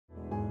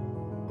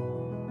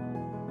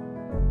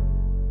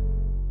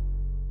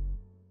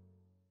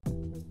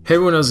Hey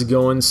everyone, how's it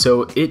going?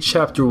 So It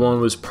Chapter 1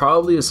 was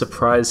probably a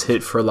surprise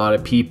hit for a lot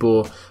of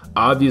people.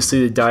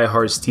 Obviously the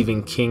diehard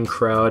Stephen King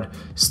crowd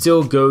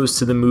still goes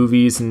to the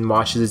movies and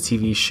watches the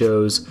TV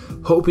shows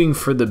hoping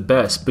for the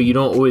best, but you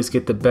don't always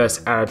get the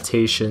best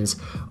adaptations,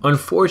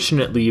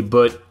 unfortunately.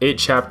 But It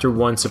Chapter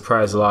 1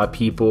 surprised a lot of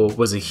people,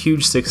 was a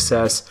huge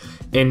success,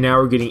 and now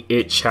we're getting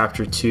It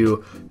Chapter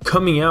 2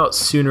 coming out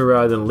sooner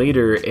rather than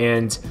later.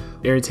 And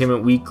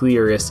Entertainment Weekly,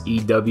 or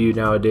EW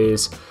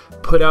nowadays,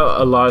 put out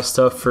a lot of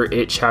stuff for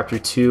It Chapter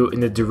 2,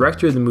 and the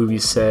director of the movie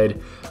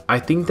said, "I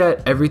think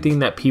that everything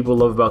that people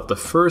love about the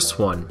first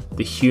one,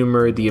 the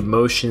humor, the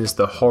emotions,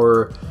 the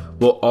horror,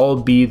 will all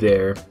be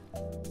there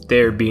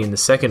being the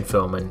second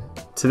film." And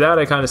to that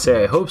I kind of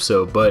say I hope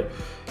so,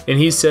 and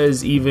he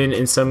says even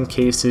in some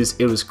cases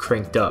it was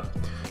cranked up.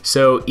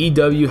 So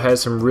EW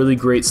has some really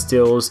great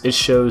stills. It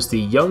shows the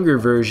younger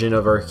version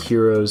of our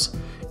heroes,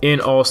 and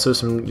also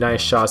some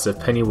nice shots of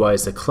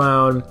Pennywise the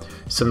clown,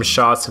 some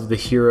shots of the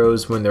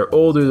heroes when they're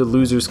older, the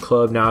Losers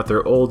Club now that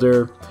they're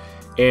older.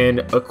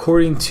 And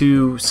according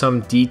to some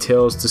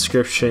details,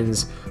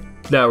 descriptions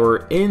that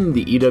were in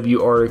the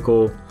EW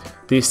article,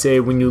 they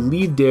say when you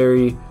leave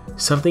Derry,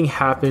 something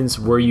happens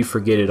where you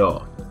forget it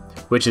all,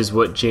 which is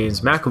what James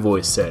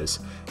McAvoy says.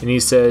 And he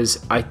says,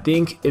 "I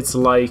think it's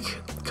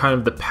like kind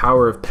of the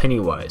power of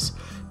Pennywise,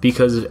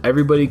 because if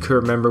everybody could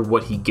remember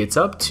what he gets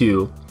up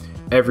to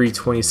every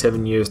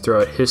 27 years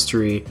throughout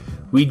history,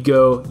 we'd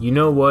go, you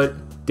know what,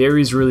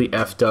 Derry's really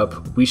effed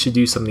up, we should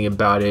do something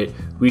about it,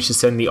 we should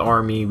send the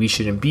army, we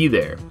shouldn't be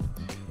there."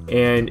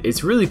 And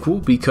it's really cool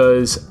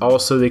because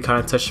also they kind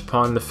of touched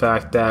upon the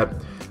fact that,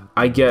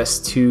 I guess,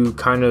 to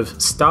kind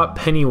of stop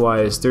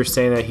Pennywise, they're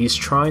saying that he's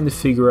trying to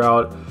figure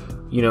out,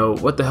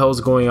 what the hell's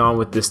going on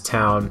with this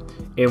town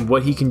and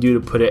what he can do to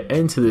put an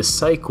end to this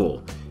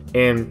cycle.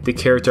 And the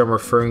character I'm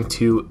referring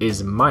to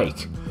is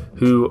Mike,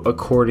 who,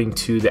 according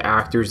to the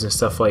actors and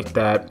stuff like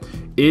that,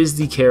 is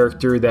the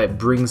character that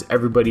brings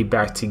everybody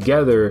back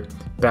together,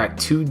 back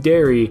to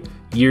Derry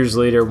years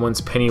later, once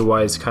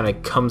Pennywise kind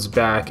of comes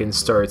back and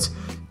starts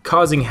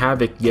causing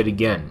havoc yet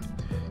again.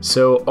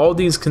 So all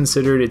these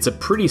considered, it's a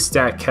pretty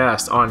stacked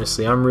cast,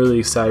 honestly. I'm really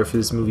excited for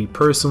this movie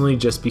personally,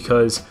 just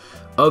because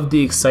of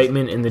the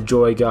excitement and the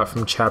joy I got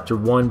from Chapter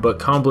 1. But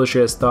comment below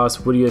your guys'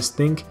 thoughts. What do you guys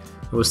think?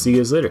 And we'll see you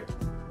guys later.